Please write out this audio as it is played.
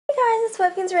it's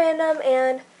Webkinzrandom,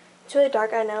 and it's really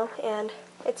dark, I know, and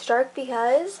it's dark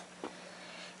because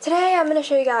today I'm going to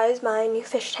show you guys my new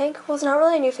fish tank. Well, it's not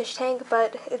really a new fish tank,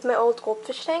 but it's my old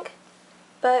goldfish tank,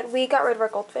 but we got rid of our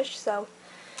goldfish, so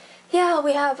yeah,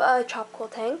 we have a tropical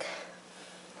tank,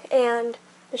 and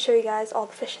to show you guys all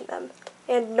the fish in them.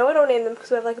 And no, I don't name them because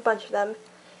we have like a bunch of them,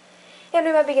 and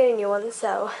we might be getting new ones,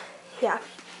 so yeah.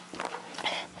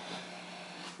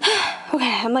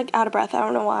 Okay, I'm like out of breath, I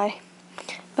don't know why.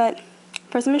 But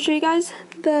first I'm going to show you guys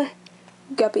the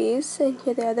guppies, and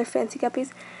here they are, they're fancy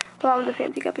guppies. Well, I'm the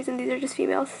fancy guppies, and these are just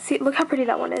females. See, look how pretty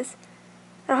that one is.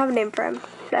 I don't have a name for him.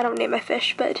 I don't name my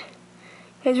fish, but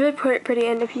he's really pretty,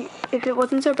 and if it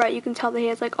wasn't so bright, you can tell that he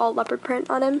has like all leopard print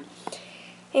on him.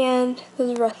 And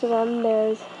there's the rest of them.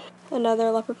 There's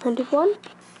another leopard printed one,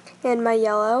 and my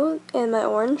yellow, and my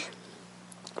orange.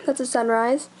 That's a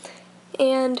sunrise.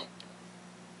 And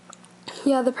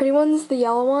yeah, the pretty one's the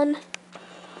yellow one,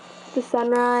 the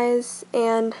sunrise,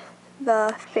 and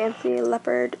the fancy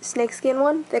leopard snakeskin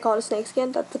one. They call it a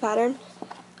snakeskin, that's the pattern.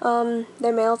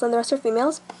 They're males and the rest are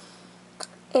females.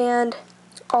 And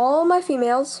all my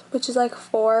females, which is like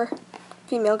 4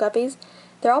 female guppies,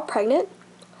 they're all pregnant.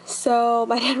 So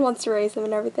my dad wants to raise them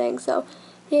and everything. So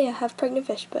yeah, I have pregnant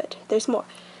fish, but there's more.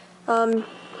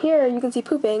 Here you can see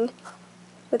pooping.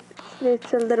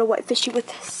 It's a little white fishy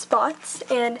with spots,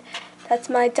 and that's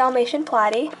my Dalmatian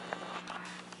platy.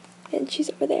 And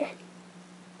she's over there.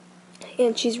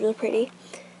 And she's really pretty.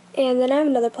 And then I have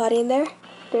another platy in there.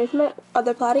 There's my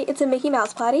other platy. It's a Mickey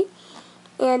Mouse platy.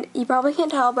 And you probably can't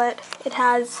tell, but it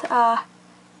has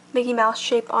Mickey Mouse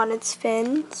shape on its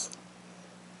fins.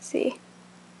 See?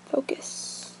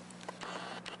 Focus.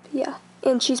 Yeah.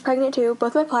 And she's pregnant too.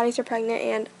 Both my platies are pregnant,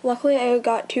 and luckily I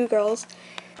got 2 girls,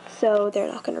 so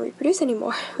they're not going to reproduce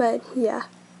anymore. But yeah.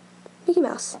 Mickey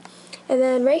Mouse. And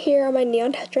then right here are my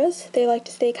neon tetras. They like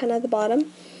to stay kind of at the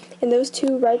bottom. And those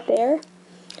 2 right there,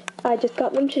 I just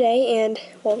got them today, and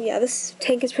well, yeah, this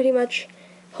tank is pretty much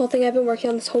the whole thing I've been working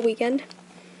on this whole weekend.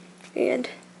 And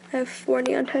I have 4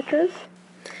 neon tetras,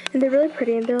 and they're really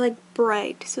pretty, and they're like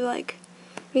bright, so like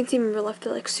you can see them in real life,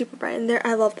 they're like super bright, and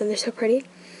I love them, they're so pretty.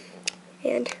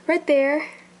 And right there,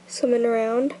 swimming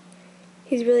around,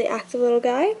 he's a really active little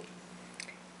guy.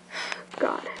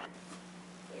 God,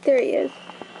 there he is.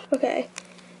 Okay,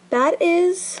 that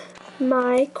is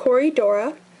my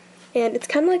Corydoras, and it's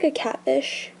kind of like a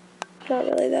catfish. Not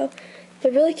really though.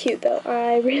 They're really cute though.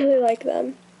 I really like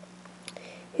them.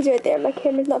 He's right there. My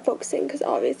camera's not focusing because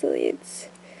obviously it's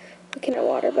looking at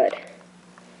water, but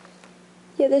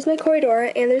yeah, there's my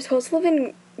Corydoras, and they're supposed to live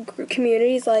in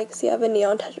communities, like, so you have a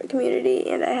neon tetra community,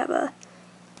 and I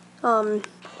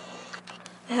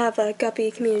have a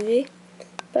guppy community,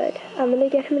 but I'm gonna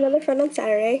get him another friend on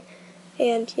Saturday.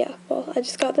 And yeah, well, I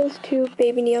just got those 2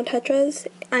 baby neon tetras.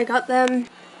 I got them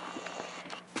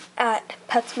at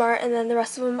PetSmart, and then the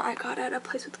rest of them I got at a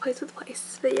place.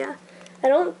 But yeah, I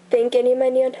don't think any of my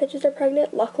neon tetras are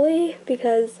pregnant, luckily,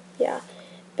 because yeah.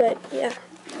 But yeah,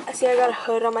 I see I got a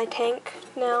hood on my tank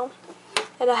now,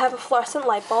 and I have a fluorescent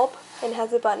light bulb, and it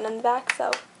has a button in the back,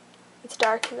 so it's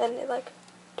dark, and then it like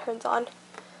turns on.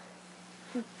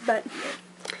 But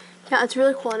yeah, it's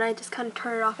really cool, and I just kind of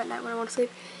turn it off at night when I want to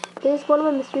sleep. There's one of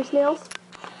my mystery snails.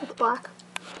 It's black.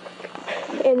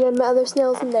 And then my other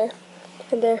snails in there.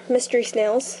 And they're mystery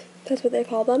snails. That's what they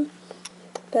call them.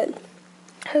 But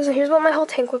so here's what my whole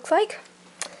tank looks like.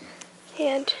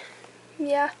 And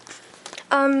yeah.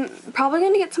 Probably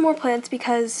going to get some more plants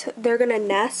because they're going to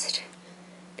nest.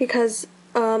 Because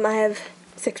I have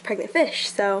 6 pregnant fish.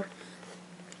 So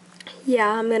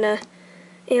yeah,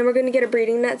 and we're going to get a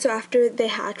breeding net, so after they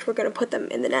hatch, we're going to put them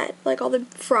in the net, like all the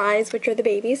fries, which are the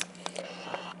babies.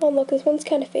 Oh, look, this one's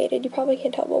kind of faded. You probably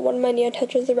can't tell, but one of my neon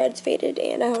tetras, the red's faded,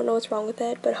 and I don't know what's wrong with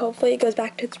it, but hopefully it goes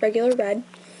back to its regular red.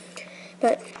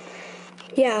 But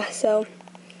yeah, so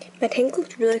my tank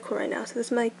looks really cool right now. So this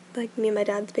is my, like, me and my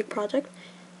dad's big project,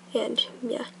 and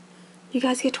yeah, you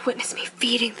guys get to witness me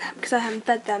feeding them, because I haven't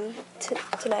fed them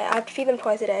tonight. I have to feed them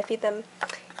twice a day. I feed them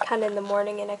kind of in the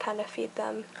morning, and I kind of feed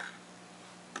them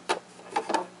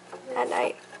at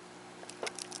night.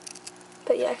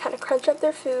 But yeah, I kind of crunch up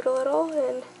their food a little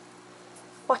and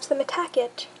watch them attack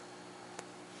it.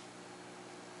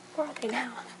 Where are they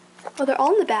now? Oh, they're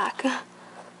all in the back.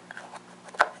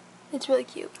 It's really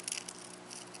cute.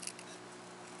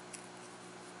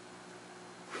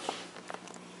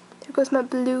 There goes my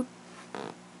little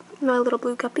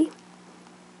blue guppy.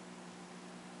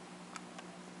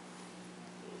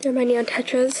 There are my neon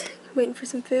tetras waiting for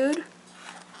some food.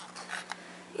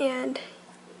 And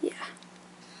yeah,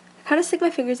 I kind of stick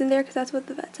my fingers in there because that's what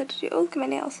the vet said to do. Oh, look at my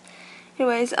nails.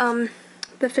 Anyways,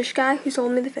 the fish guy who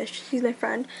sold me the fish, he's my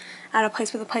friend, at a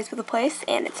place with a place with a place,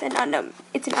 and it's an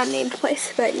unnamed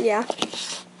place, but yeah.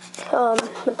 I'm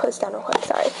gonna put this down real quick,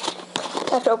 sorry.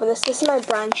 I have to open this. This is my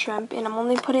brine shrimp, and I'm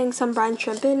only putting some brine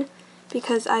shrimp in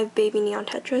because I have baby neon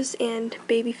tetras, and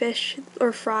baby fish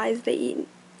or fries, they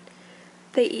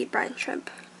eat brine shrimp.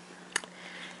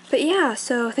 But yeah,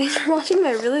 so thanks for watching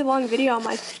my really long video on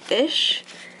my fish.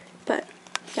 But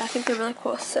yeah, I think they're really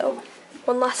cool. So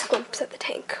one last glimpse at the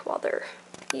tank while they're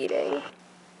eating.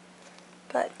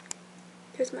 But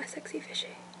here's my sexy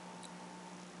fishy.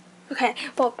 Okay,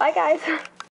 well, bye guys.